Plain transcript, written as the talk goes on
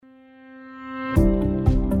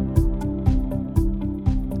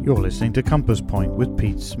You're listening to Compass Point with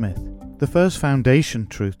Pete Smith. The first foundation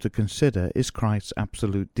truth to consider is Christ's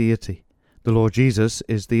absolute deity. The Lord Jesus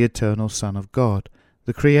is the eternal Son of God,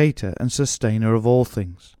 the creator and sustainer of all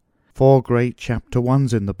things. 4 great chapter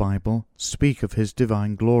 1s in the Bible speak of his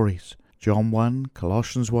divine glories: John 1,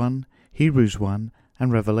 Colossians 1, Hebrews 1,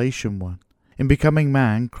 and Revelation 1. In becoming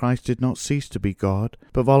man, Christ did not cease to be God,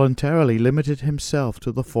 but voluntarily limited himself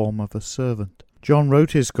to the form of a servant. John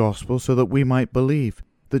wrote his gospel so that we might believe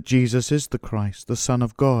that Jesus is the Christ, the Son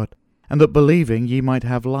of God, and that believing ye might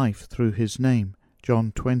have life through his name.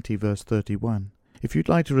 John 20 verse 31. If you'd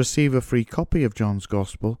like to receive a free copy of John's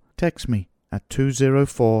Gospel, text me at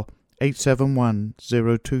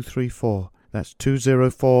 204-871-0234. That's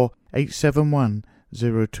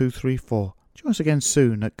 204-871-0234. Join us again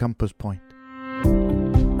soon at Compass Point.